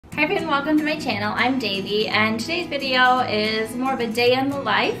Hi everyone, welcome to my channel. I'm Davy, and today's video is more of a day in the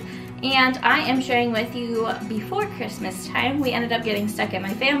life, and I am sharing with you before Christmas time. We ended up getting stuck at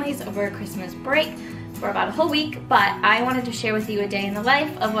my family's over Christmas break for about a whole week, but I wanted to share with you a day in the life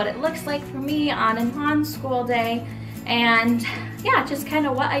of what it looks like for me on a non-school day, and yeah, just kind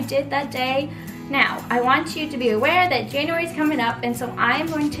of what I did that day. Now, I want you to be aware that January's coming up, and so I'm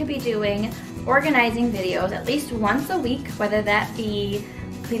going to be doing organizing videos at least once a week, whether that be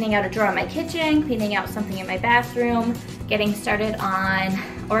cleaning out a drawer in my kitchen, cleaning out something in my bathroom, getting started on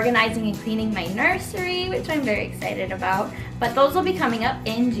organizing and cleaning my nursery, which I'm very excited about. But those will be coming up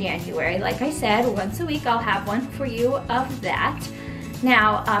in January. Like I said, once a week I'll have one for you of that.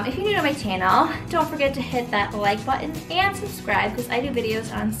 Now, if you're new to my channel, don't forget to hit that like button and subscribe, because I do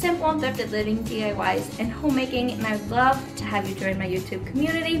videos on simple and thrifted living, DIYs, and homemaking, and I would love to have you join my YouTube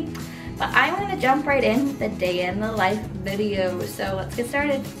community. But I'm going to jump right in with the day in the life video, so let's get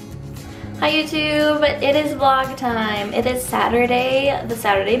started. Hi YouTube, it is vlog time. It is Saturday, the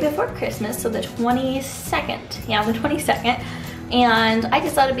Saturday before Christmas, so the 22nd. Yeah, the 22nd. And I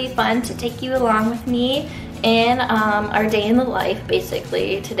just thought it'd be fun to take you along with me in our day in the life,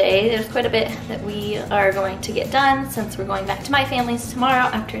 basically. Today, there's quite a bit that we are going to get done since we're going back to my family's tomorrow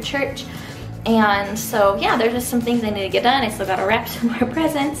after church. And so, yeah, there's just some things I need to get done. I still gotta wrap some more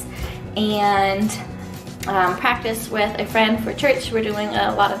presents and practice with a friend for church. We're doing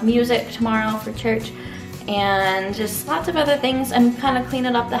a lot of music tomorrow for church, and just lots of other things. I'm kind of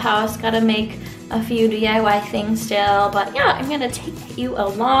cleaning up the house, gotta make a few DIY things still, but yeah, I'm gonna take you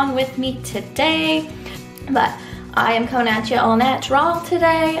along with me today. But I am coming at you all natural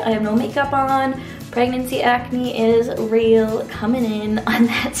today. I have no makeup on. Pregnancy acne is real, coming in on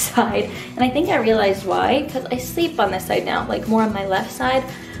that side, and I think I realized why, because I sleep on this side now, like more on my left side.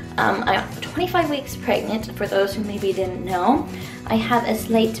 I'm 25 weeks pregnant, for those who maybe didn't know. I have a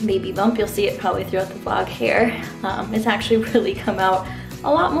slight baby bump. You'll see it probably throughout the vlog here. It's actually really come out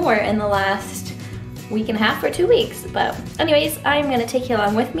a lot more in the last week and a half or 2 weeks. But anyways, I'm gonna take you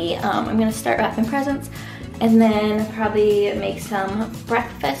along with me. I'm gonna start wrapping presents and then probably make some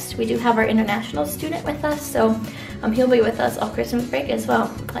breakfast. We do have our international student with us, so he'll be with us all Christmas break as well.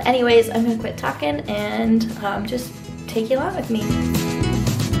 But anyways, I'm gonna quit talking and just take you along with me.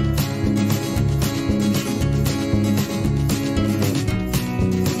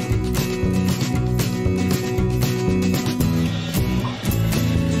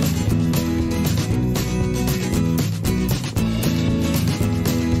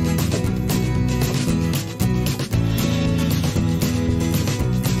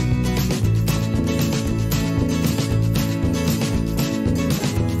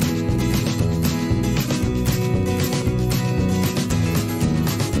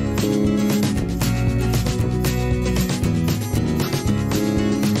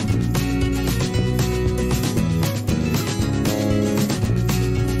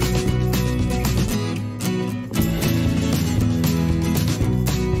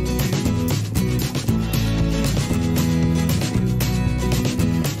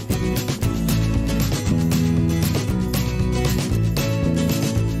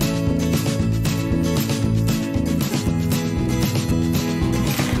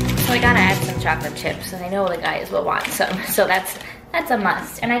 So I gotta add some chocolate chips, and I know the guys will want some, so that's a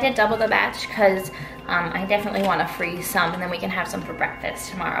must. And I did double the batch because I definitely want to freeze some, and then we can have some for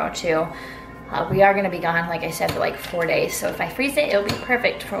breakfast tomorrow too. We are gonna be gone, like I said, for like 4 days, so if I freeze it, it'll be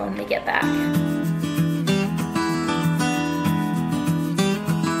perfect for when we get back.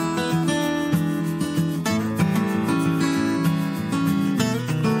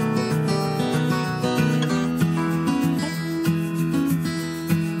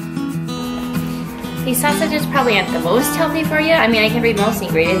 These sausages probably aren't the most healthy for you. I mean, I can read most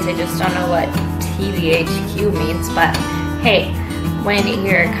ingredients, I just don't know what TBHQ means, but hey, when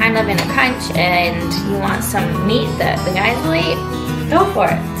you're kind of in a crunch and you want some meat that the guys will eat, go for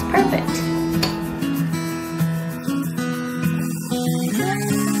it, it's perfect.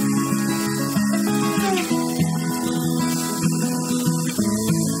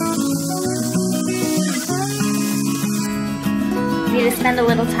 To spend a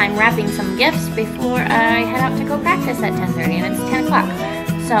little time wrapping some gifts before I head out to go practice at 10:30, and it's 10 o'clock.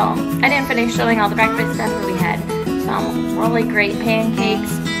 So I didn't finish showing all the breakfast stuff, but we had some really great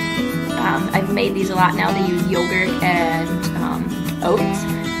pancakes. I've made these a lot now. They use yogurt and oats,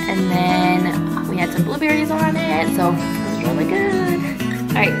 and then we had some blueberries on it, so it was really good.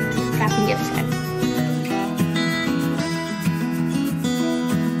 All right, wrapping gifts time.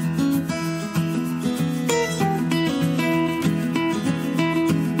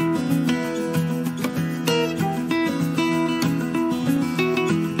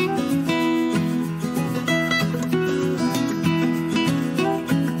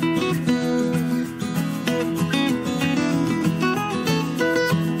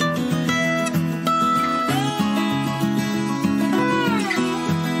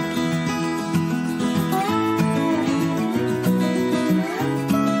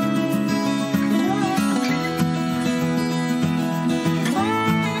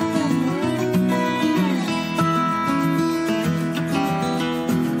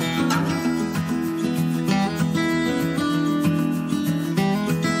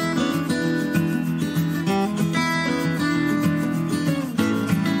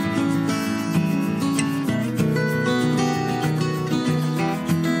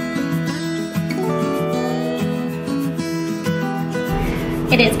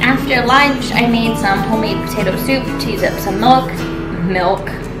 is after lunch. I made some homemade potato soup to use up some milk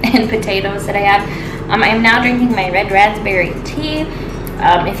and potatoes that I had. I am now drinking my red raspberry tea.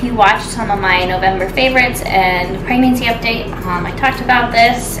 If you watched some of my November favorites and pregnancy update, I talked about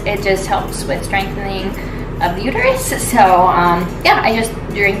this. It just helps with strengthening of the uterus. So yeah, I just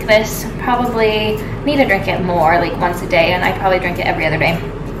drink this. Probably need to drink it more, like once a day, and I probably drink it every other day.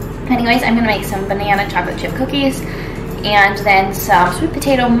 Anyways, I'm gonna make some banana chocolate chip cookies and then some sweet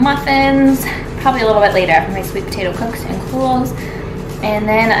potato muffins, probably a little bit later after my sweet potato cooks and cools. And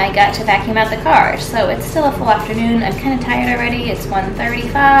then I got to vacuum out the car. So it's still a full afternoon. I'm kind of tired already. It's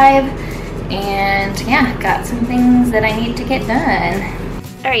 1:35, and yeah, got some things that I need to get done.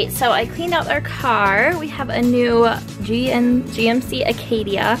 All right, so I cleaned out our car. We have a new GMC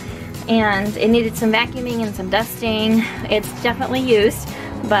Acadia, and it needed some vacuuming and some dusting. It's definitely used,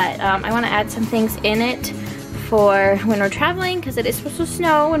 but I want to add some things in it for when we're traveling, because it is supposed to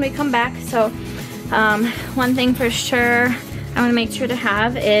snow when we come back. So one thing for sure I want to make sure to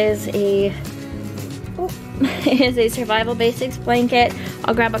have is a survival basics blanket.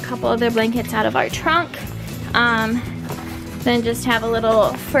 I'll grab a couple other blankets out of our trunk. Then just have a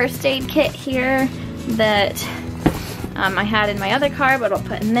little first aid kit here that I had in my other car, but I'll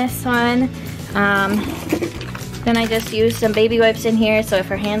put in this one. Then I just used some baby wipes in here, so if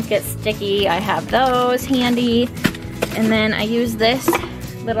her hands get sticky, I have those handy. And then I use this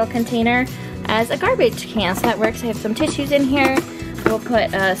little container as a garbage can, so that works. I have some tissues in here. We'll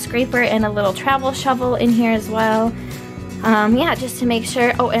put a scraper and a little travel shovel in here as well. Yeah, just to make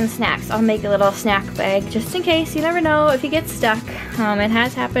sure. Oh, and snacks. I'll make a little snack bag just in case. You never know if you get stuck. It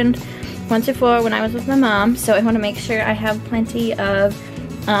has happened once before when I was with my mom, so I want to make sure I have plenty of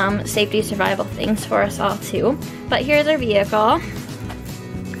safety survival things for us all too. But here's our vehicle.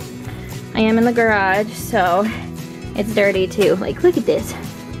 I am in the garage, so it's dirty too. Like, look at this.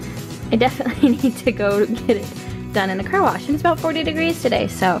 I definitely need to go get it done in the car wash, and it's about 40 degrees today,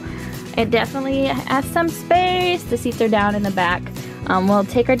 so it definitely has some space. The seats are down in the back. We'll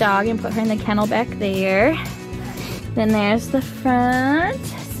take our dog and put her in the kennel back there. Then there's the front.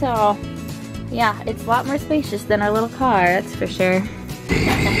 So yeah, it's a lot more spacious than our little car, that's for sure.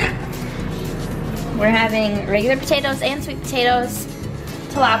 We're having regular potatoes and sweet potatoes,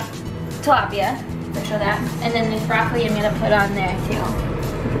 tilapia, for sure that. And then this broccoli I'm gonna put on there too.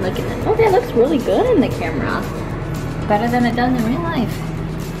 Look at that. Oh, that looks really good in the camera. Better than it does in real life.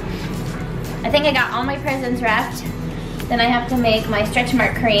 I think I got all my presents wrapped. Then I have to make my stretch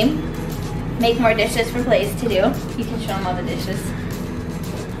mark cream. Make more dishes for Blaze to do. You can show him all the dishes.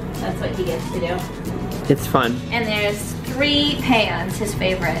 That's what he gets to do. It's fun. And there's 3 pans, his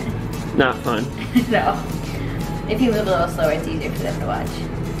favorite. Not fun. No. If you move a little slower, it's easier for them to watch.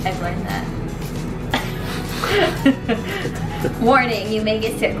 I've learned that. Warning, you may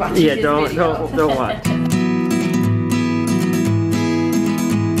get sick watching this video. Yeah, don't watch.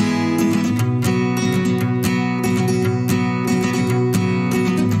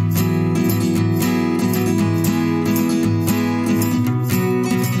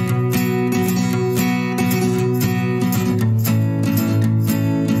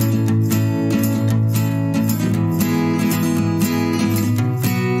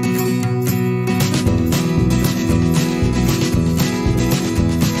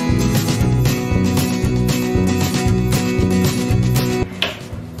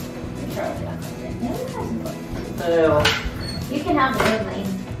 You can help me with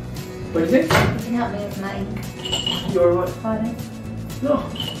mine. What is it? You can help me with mine. Your what? Water. No.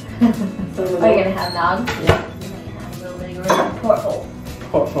 Are you gonna have nog? Yeah. You might have a little bit of a porthole.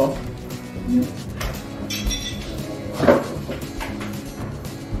 Porthole.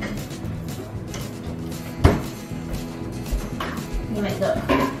 You might go.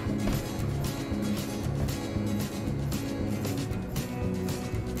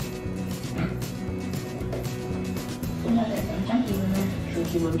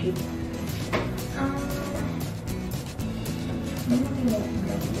 Chunky monkey.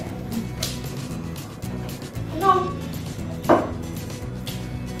 No.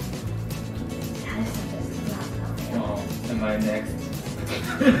 Oh, am I next?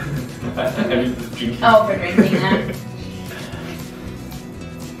 I need to drink. Oh, for drinking that.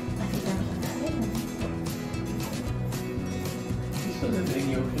 This is a big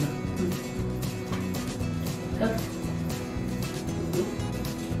yolk. Cook.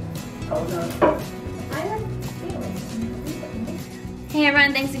 Hey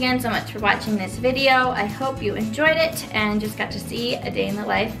everyone, thanks again so much for watching this video. I hope you enjoyed it and just got to see a day in the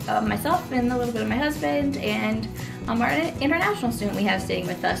life of myself and a little bit of my husband and our international student we have staying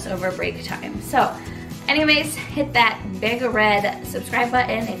with us over break time. So Anyways, hit that big red subscribe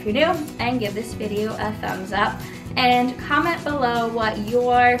button if you're new and give this video a thumbs up. And comment below what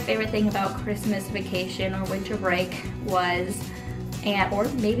your favorite thing about Christmas vacation or winter break was, and or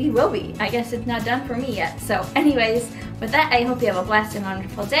maybe will be. I guess it's not done for me yet. So anyways, with that, I hope you have a blessed and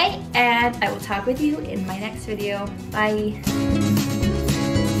wonderful day, and I will talk with you in my next video. Bye.